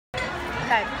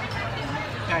Okay.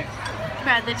 Okay.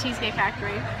 We're at the Cheesecake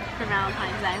Factory for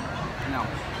Valentine's Day. No.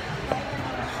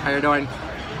 How you doing?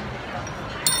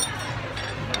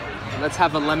 Let's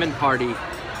have a lemon party.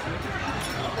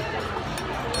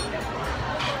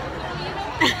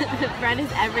 Bread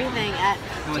is everything at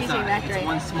Cheesecake Factory. It's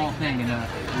one small thing in a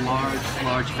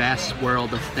large, vast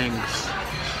world of things.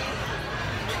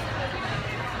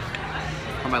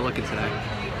 How am I looking today?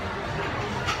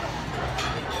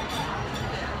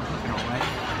 Looking all right.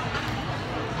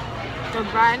 The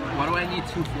bread Why do I need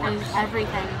 2 forks? is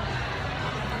everything.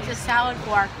 It's a salad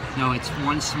fork. No, it's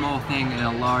one small thing in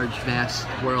a large, vast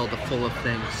world full of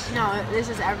things. No, this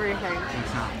is everything.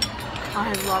 It's not.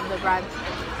 I love the bread.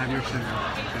 Have your sugar.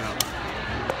 Shut up.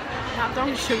 Not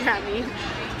throwing sugar at me.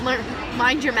 Learn,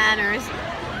 mind your manners.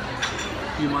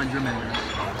 You mind your manners.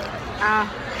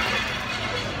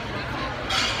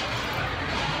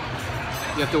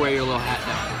 You have to wear your little hat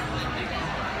now.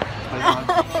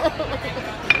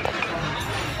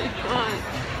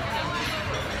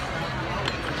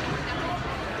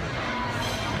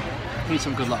 Need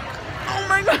some good luck. Oh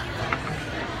my god!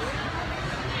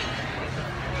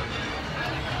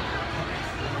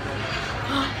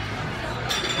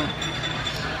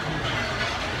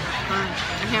 I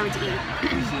can't wait to eat.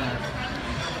 You see that?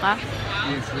 Huh?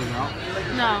 You didn't see the girl?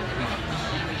 No. Yeah.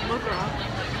 What girl?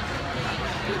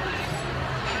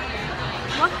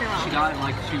 What girl? She got it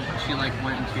like she like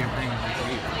went into your thing and like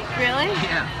waved. Really?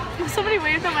 Yeah. Somebody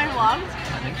waved at my vlog?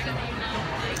 I think so.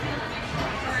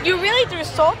 You really threw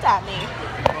salt at me.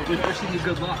 Well, we're wishing you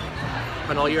good luck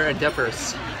on all your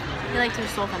endeavors. You like threw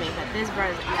salt at me, but this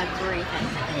bread is everything.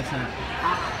 What's that?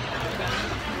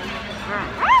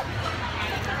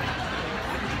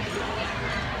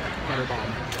 Butter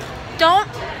bomb.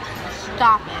 Don't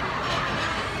stop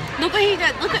it. Look what he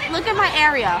did. Look at my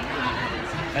area.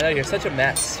 I know, you're such a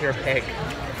mess. You're a pig.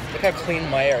 Look how clean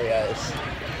my area is.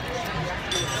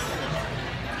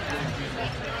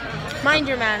 Mind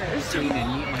your manners. Clean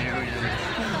and neat my area.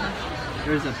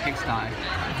 There's a pigsty.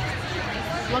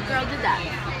 What girl did that?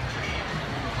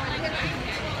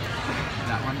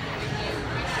 That one.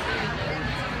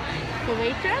 The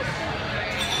waitress?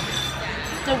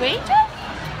 The waitress?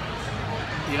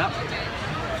 Yep.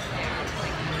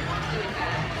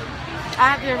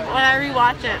 When I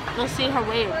rewatch it, you'll see her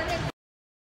wave.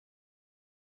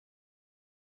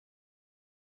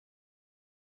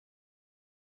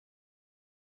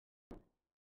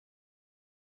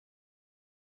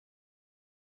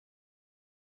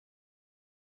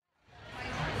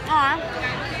 Aw.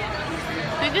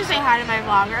 You can say hi to my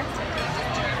vlogger.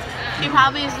 She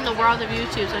probably is in the world of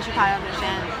YouTube, so she probably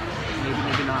understands.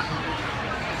 Maybe not.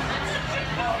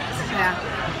 Yeah.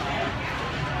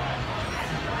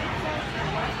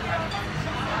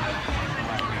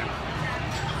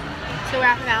 So we're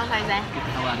after Valentine's Day. Get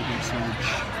the hell out of here,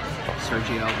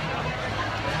 Sergio.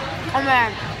 I'm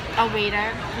a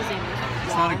waiter. His name is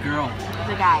It's not a girl.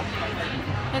 It's a guy.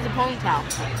 He has a ponytail.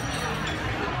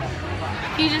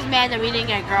 He's just mad that we didn't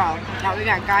get a girl. That we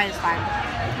got a guy this time.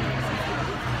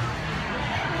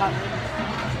 But,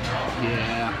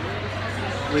 Yeah.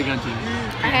 What are you gonna do?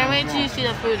 I can't wait till you see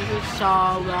the food. The food's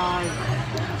so good.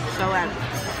 So good.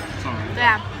 Sorry. So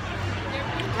yeah.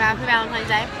 We're after Valentine's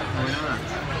Day. No, we're not.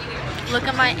 Look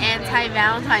at my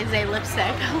anti-Valentine's Day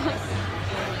lipstick.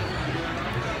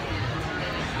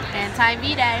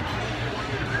 Anti-V-Day.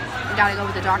 Gotta go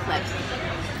with the dark lip.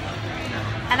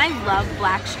 And I love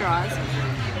black straws.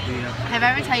 Yeah. Have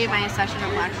I ever tell you my obsession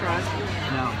of black straws?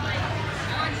 No.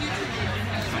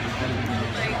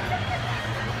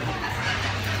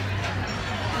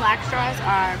 Black straws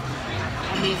are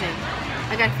amazing.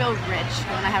 Like I feel rich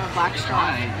when I have a black straw.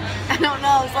 Why? I don't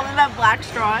know, something about black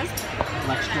straws.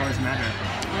 Black straws matter.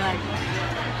 Like,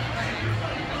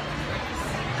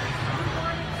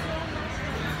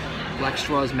 Black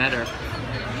straws matter.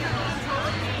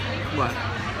 What?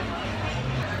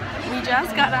 we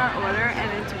just got our order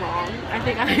and it's wrong. I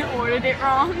think I ordered it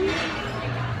wrong.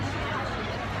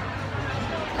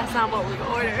 That's not what we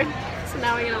ordered. So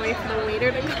now we're gonna wait for the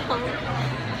waiter to come.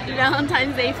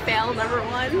 Valentine's Day fail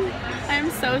 #1. I'm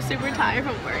so super tired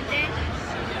from working.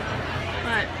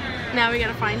 But now we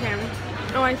gotta find him.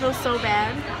 Oh, I feel so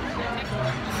bad.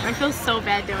 I feel so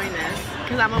bad doing this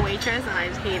because I'm a waitress and I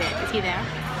just hate it. Is he there?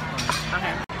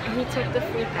 Okay. He took the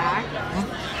food back.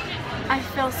 I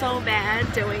feel so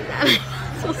bad doing that.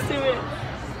 So stupid.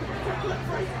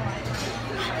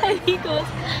 And he goes,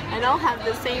 and I'll have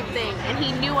the same thing. And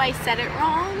he knew I said it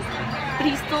wrong, but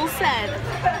he still said.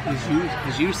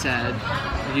 Because you said,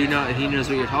 you know, he knows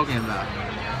what you're talking about.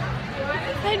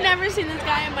 I've never seen this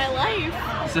guy in my life.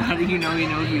 So how do you know he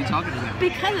knows what you're talking about?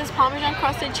 Because it's Parmesan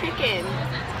crusted chicken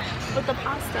with the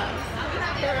pasta.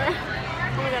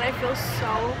 Oh my god, I feel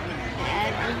so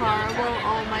bad and horrible.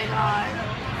 Oh my god.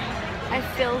 I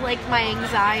feel like my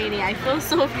anxiety. I feel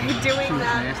so bad doing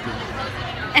that.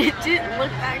 Nasty. It didn't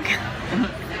look that good.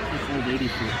 It's old lady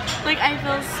food. Like, I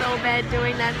feel so bad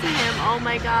doing that to him. Oh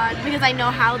my god. Because I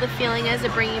know how the feeling is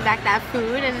of bringing back that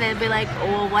food and then be like,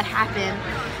 oh, what happened?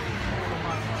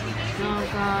 Oh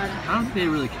god. I don't think they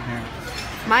really care.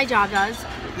 My job does.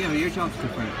 Yeah, but your job's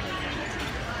different.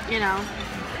 You know.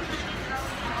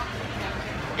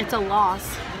 It's a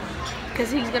loss.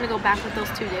 Because he's going to go back with those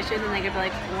 2 dishes and they're going to be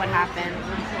like, what happened?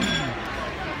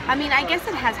 I mean, I guess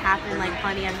it has happened like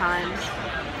plenty of times.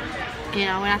 You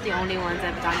know, we're not the only ones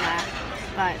that have done that.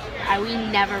 But we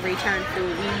never return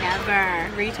food. We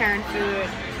never return food.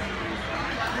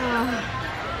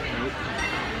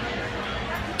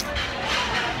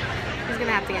 He's going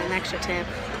to have to get an extra tip.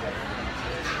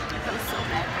 That was so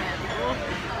bad for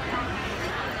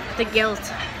him. The guilt.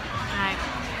 Alright.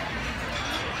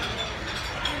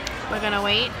 We're gonna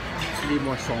wait. I need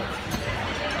more salt.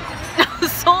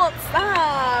 Salt,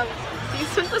 stop!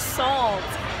 He's with the salt.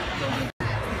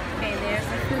 Okay, there's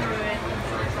the food.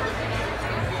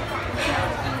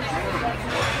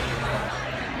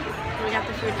 We got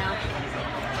the food now.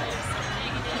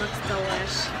 Looks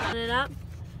delish. Put it up.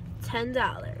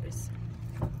 $10.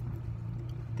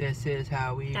 This is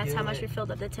how we That's do how much it. we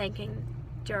filled up the tank in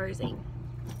Jersey.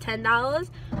 $10.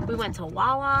 We went to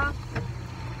WAWA.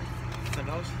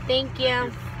 $10? Thank you.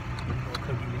 No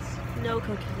cookies. No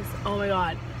cookies. Oh my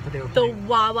god. But they were The playing.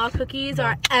 WAWA cookies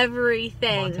are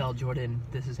everything. Montel Jordan,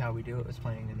 This Is How We Do It was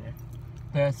playing in there.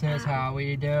 This is how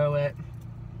we do it.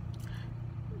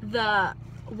 The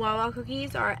WAWA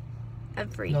cookies are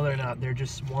everything. No, they're not. They're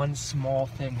just one small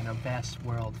thing in a vast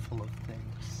world full of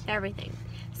things. Everything.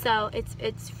 So it's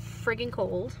friggin'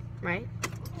 cold, right?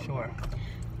 Sure.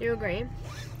 You agree?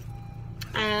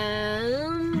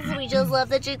 And we just left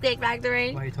the Cheesecake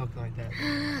Factory. Why are you talking like that?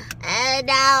 And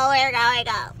now we're going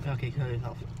up. Okay, kill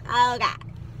yourself. Oh god.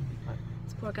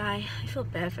 This poor guy. I feel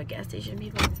bad for gas station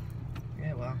people.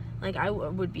 Yeah, well. Like, I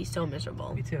would be so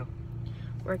miserable Me too.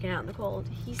 working out in the cold.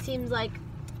 He seems like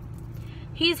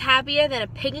he's happier than a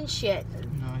pig in shit.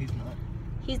 No, he's not.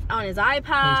 He's on his He's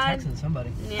iPod. texting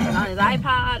somebody. Yeah, on his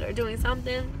iPod or doing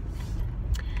something.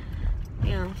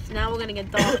 You know, so now we're gonna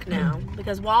get dark now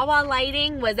because WAWA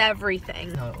lighting was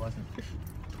everything. No, it wasn't.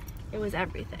 It was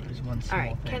everything. It was one small All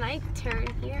right, thing. can I turn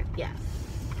here? Yeah,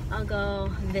 I'll go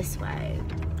this way.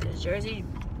 Because Jersey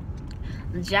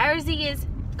is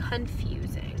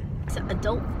confusing. It's an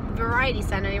adult variety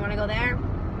center. You want to go there?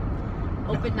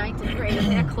 Open 9 to 3.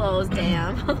 They're closed.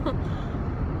 Damn.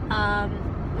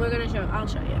 We're gonna show. I'll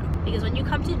show you because when you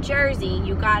come to Jersey,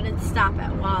 you gotta stop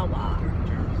at WAWA.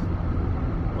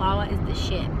 WAWA is the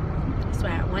shit. I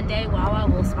swear, one day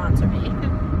WAWA will sponsor me.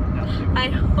 I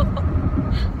hope.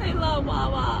 I love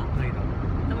WAWA. No, you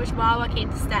don't. I wish WAWA came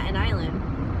to Staten Island.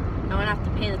 I wouldn't have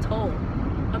to pay the toll.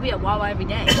 I'll be at WAWA every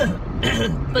day.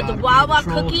 But the WAWA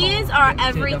cookies are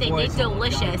everything. They're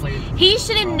delicious. He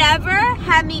should have never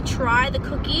had me try the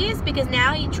cookies because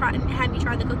now he had me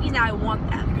try the cookies. Now I want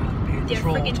them. They're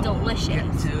freaking delicious.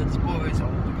 Get to this boy's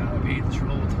home. You gotta pay the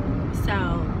troll toll.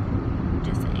 So,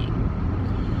 just saying.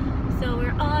 So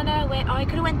we're on our way. Oh, I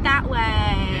could have went that way.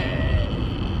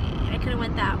 I could have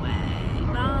went that way.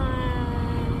 Bye.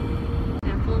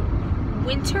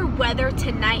 Winter weather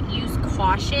tonight. Use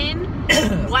caution.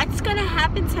 What's gonna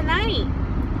happen tonight?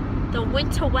 The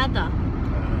winter weather.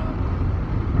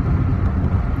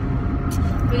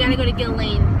 We gotta go to Gill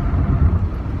Lane.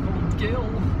 Gil.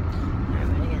 Alright,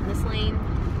 we're gonna get in this lane.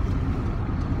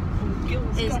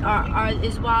 Is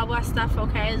WAWA stuff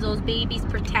okay? Is those babies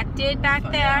protected back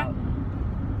Find there? out.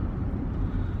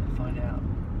 Find out.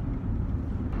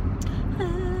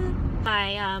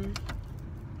 My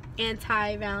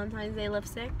anti-Valentine's Day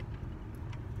lipstick.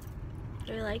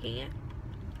 Are you liking it?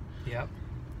 Yep.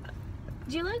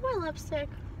 Do you like my lipstick?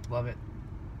 Love it.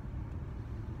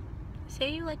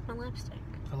 Say you like my lipstick.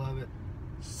 I love it.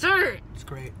 Say it! It's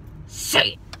great.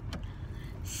 Say it!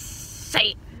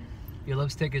 Say it! Your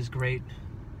lipstick is great.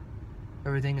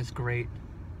 Everything is great.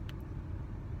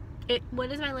 What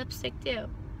does my lipstick do?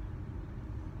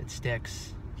 It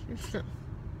sticks to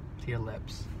your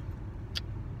lips.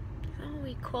 How do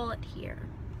we call it here?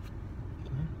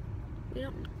 Hmm? We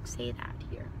don't say that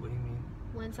here. What do you mean?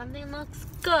 When something looks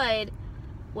good,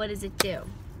 what does it do?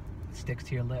 It sticks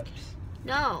to your lips.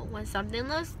 No, when something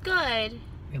looks good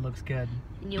It looks good.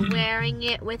 and you're wearing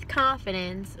it with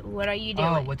confidence, what are you doing?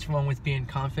 Oh, what's wrong with being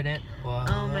confident? Well,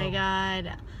 Oh my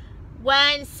god.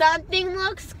 When something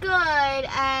looks good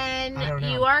and I don't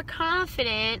know. you are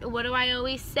confident, what do I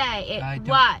always say? I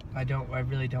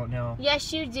really don't know.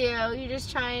 Yes, you do. You're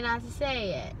just trying not to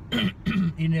say it.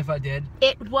 Even if I did.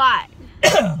 It what?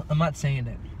 I'm not saying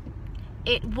it.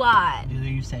 It what? Either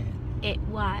you say it. It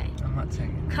what? I'm not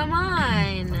saying it. Come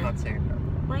on. I'm not saying it.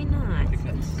 Why not?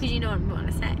 Because you know what I'm going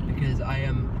to say. Because I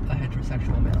am a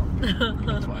heterosexual male.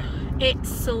 That's why. It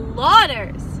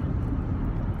slaughters.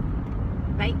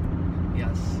 Right?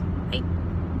 Yes. Right?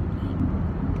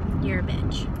 You're a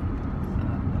bitch.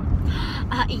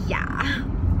 Yeah.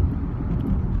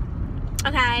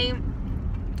 Okay.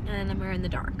 And then we're in the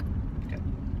dark. Okay.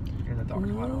 You're in the dark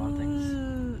about a lot of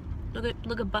things. Look at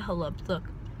butthole lips. Look.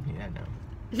 Yeah, I know.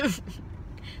 Look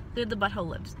at the butthole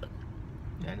lips. Look.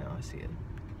 Yeah, I know. I see it.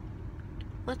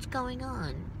 What's going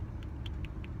on?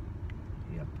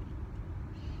 Yep.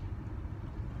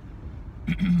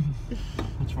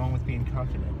 What's wrong with being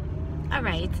confident?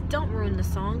 Alright, don't ruin the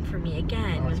song for me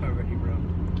again. Oh, it's already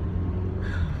ruined.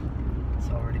 It's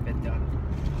already been done.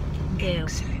 Boo.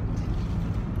 Excellent.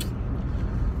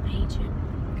 I hate you.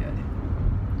 Good.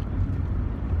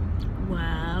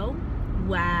 Wow.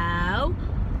 Wow.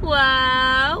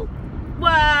 Wow.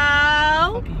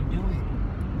 Wow. What are you doing?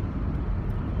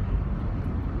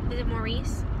 Is it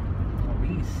Maurice?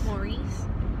 Maurice. Maurice?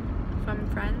 From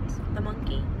Friends? The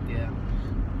monkey? Yeah.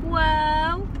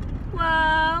 Wow.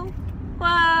 Wow.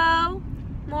 Wow.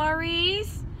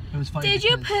 Maurice? It was funny. Did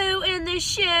you poo in the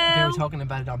shoe? They were talking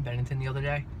about it on Bennington the other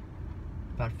day.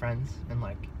 About Friends and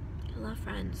like. I love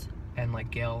Friends. And like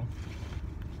Gail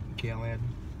Ann.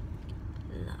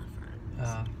 Love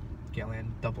Friends. Gail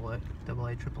Ann, double A,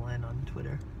 triple N on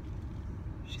Twitter.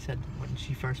 She said when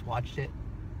she first watched it,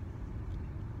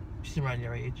 she's around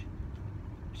your age.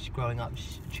 She's growing up.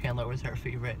 Chandler was her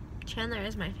favorite. Chandler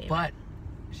is my favorite. But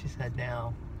she said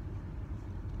now,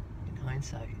 in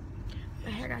hindsight,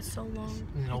 my hair got so long. as an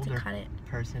I had to older cut it.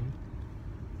 person,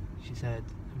 she said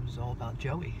it was all about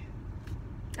Joey.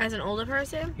 As an older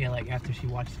person? Yeah, like after she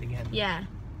watched it again. Yeah.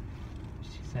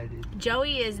 She said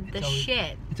Joey is the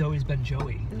shit. It's always been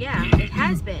Joey. Yeah, it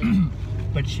has been.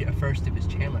 But at first it was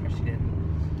Chandler. She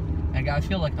didn't. Like, I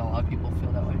feel like a lot of people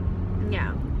feel that way.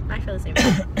 Yeah, I feel the same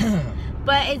way.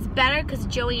 But it's better because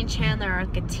Joey and Chandler are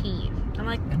like a team. I'm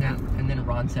like, and then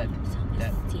Ron said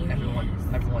that everyone's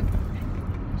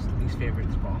least favorite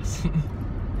is Ross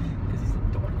because he's a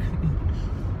dork.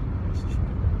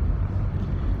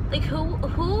 like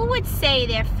who would say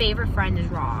their favorite friend is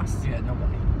Ross? Yeah,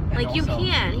 nobody. And like you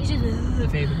can't. He's just the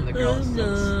favorite of the girls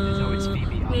is always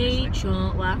Phoebe. Obviously.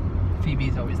 Rachel, what? Phoebe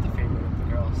is always the favorite of the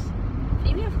girls.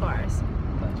 Phoebe, of course.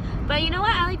 But you know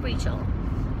what? I like Rachel.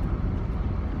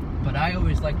 But I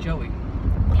always like Joey.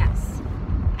 Yes.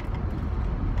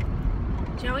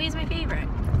 Joey is my favorite,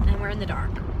 and we're in the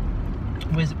dark.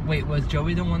 Was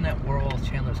Joey the one that wore all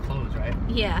Chandler's clothes, right?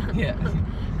 Yeah. Yeah.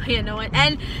 You know what?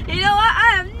 And you know what?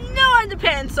 I have no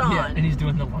underpants on. Yeah, and he's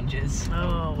doing the lunges.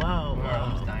 Oh, whoa. We're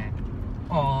almost dying.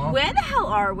 Aww. Where the hell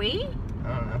are we? I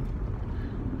don't know.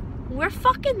 We're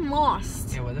fucking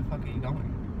lost. Yeah, where the fuck are you going?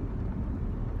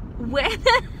 Where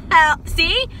the hell?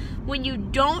 See? When you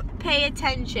don't pay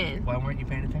attention. Why weren't you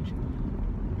paying attention?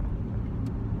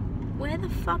 Where the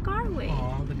fuck are we?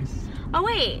 Aw, look at this. Oh,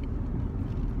 wait.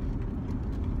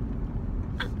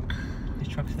 This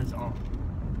truck says on.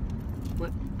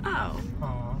 What? Oh.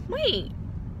 Aw. Wait.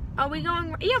 Are we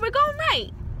going? Yeah, we're going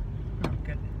right. Oh,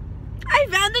 good. I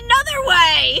found another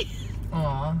way.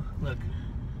 Aw, look.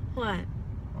 What?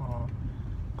 Aw.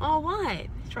 Oh, what?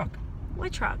 Truck.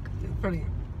 What truck? In front of you.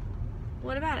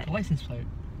 What about it? The license plate.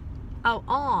 Oh,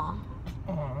 aw.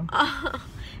 Aw. Oh,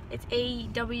 it's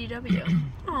AWW.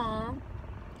 Aw.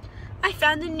 I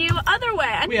found a new other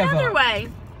way. Another way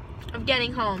of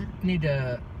getting home. Need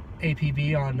a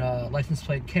APB on license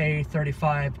plate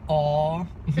K35. Aw.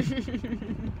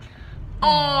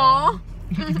 Aw.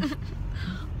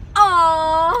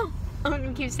 Aw. I'm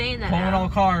gonna keep saying that. Pulling now. all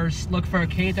cars. Look for a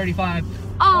K35.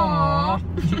 Aw.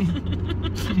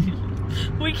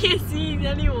 We can't see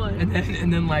anyone.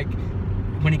 And then like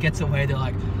when he gets away, they're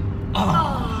like,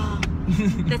 oh.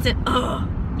 That's an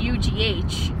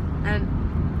UGH. And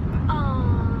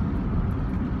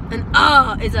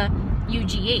an is a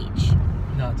UGH.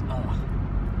 No, it's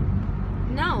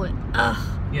No,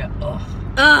 Yeah, Not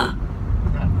Not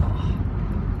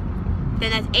Then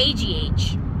that's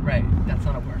AGH. Right, that's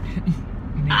not a word.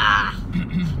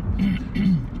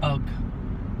 Ugh.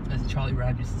 As Charlie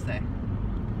Brown used to say.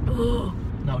 Ooh.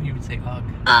 No, he would say ugh.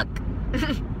 Ugh.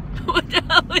 What the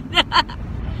hell was that?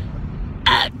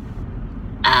 Ugh.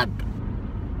 Ugh.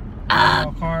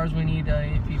 All cars, we need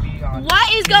APB on.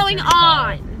 What is going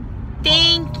on?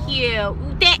 Thank you.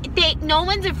 No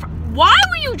one's in front. Why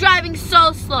were you driving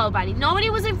so slow, buddy? Nobody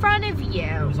was in front of you.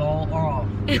 It was all off.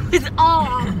 It was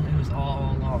all. It was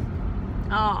all along.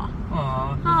 Aw.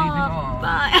 Aw.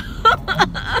 Bye.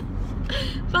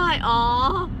 Bye.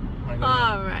 Aw.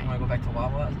 Alright. Want to go back to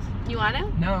WAWA? You want to?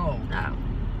 No. No.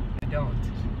 I don't.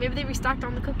 Maybe they restocked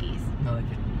on the cookies. No, they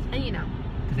didn't. How do you know?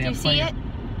 Do you see it? Yeah,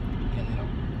 they don't.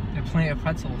 They have plenty of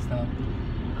pretzels, though.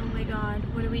 Oh my god.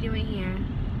 What are we doing here?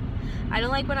 I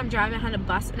don't like when I'm driving behind a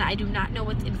bus and I do not know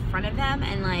what's in front of them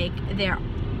and like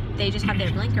they just have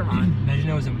their blinker on. Imagine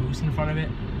there was a moose in front of it.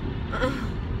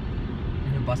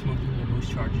 And the bus moves and the moose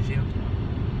charges you.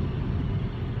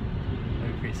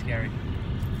 That'd be pretty scary.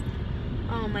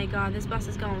 Oh my god, this bus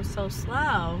is going so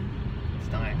slow. It's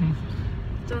dying.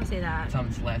 Don't say that. It's on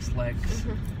its last legs.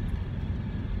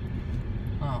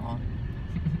 Aw.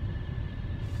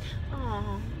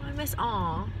 Oh, I miss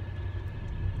aw.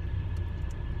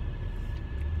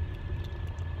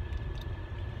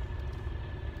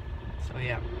 So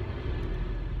yeah.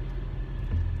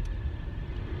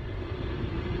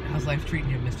 How's life treating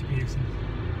you, Mr. Peterson?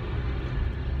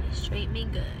 He's treating me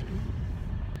good.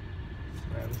 That's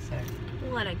what I would say.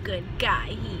 What a good guy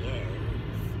he is.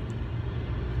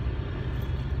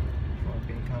 Well,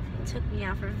 being confident. Took me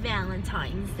out for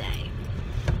Valentine's Day.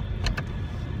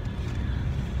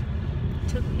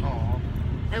 Took me. Aw.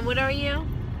 And what are you?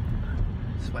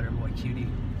 Sweater boy cutie.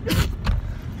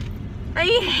 I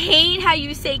hate how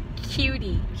you say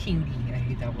cutie. Cutie. I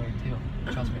hate that word too.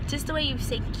 Trust me. Just the way you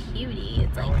say cutie.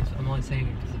 It's like. I'm only saying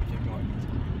it because of your noise.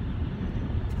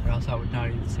 Or else I would not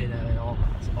even say that at all.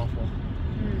 It's awful.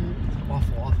 It's an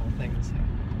awful, awful thing to say.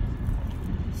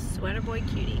 Sweater boy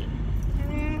cutie.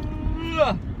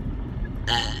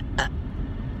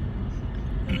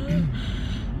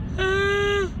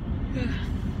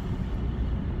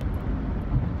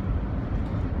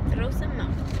 Throw some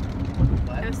out.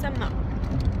 What? Throw some out.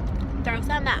 Throw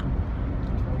some out.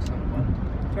 Throw some what?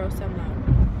 Throw some out.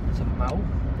 Some mouth?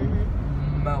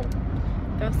 Mouth.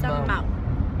 Throw some out.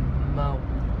 Mouth.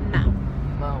 Mouth.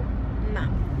 Mouth.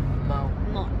 Mouth. Mouth.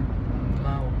 More.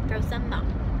 Mouth. Throw some out.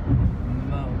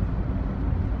 Mouth.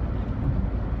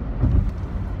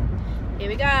 Here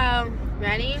we go.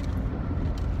 Ready?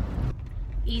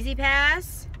 Easy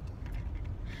pass.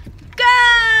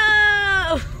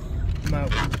 Go!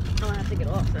 Mouth. Oh, I have to get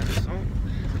off then. So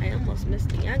I almost missed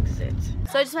the exit.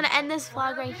 So I just want to end this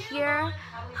vlog right here.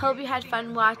 Hope you had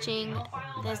fun watching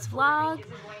this vlog.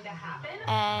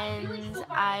 And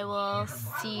I will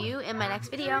see you in my next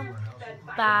video.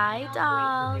 Bye,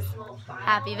 dolls.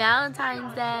 Happy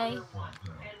Valentine's Day.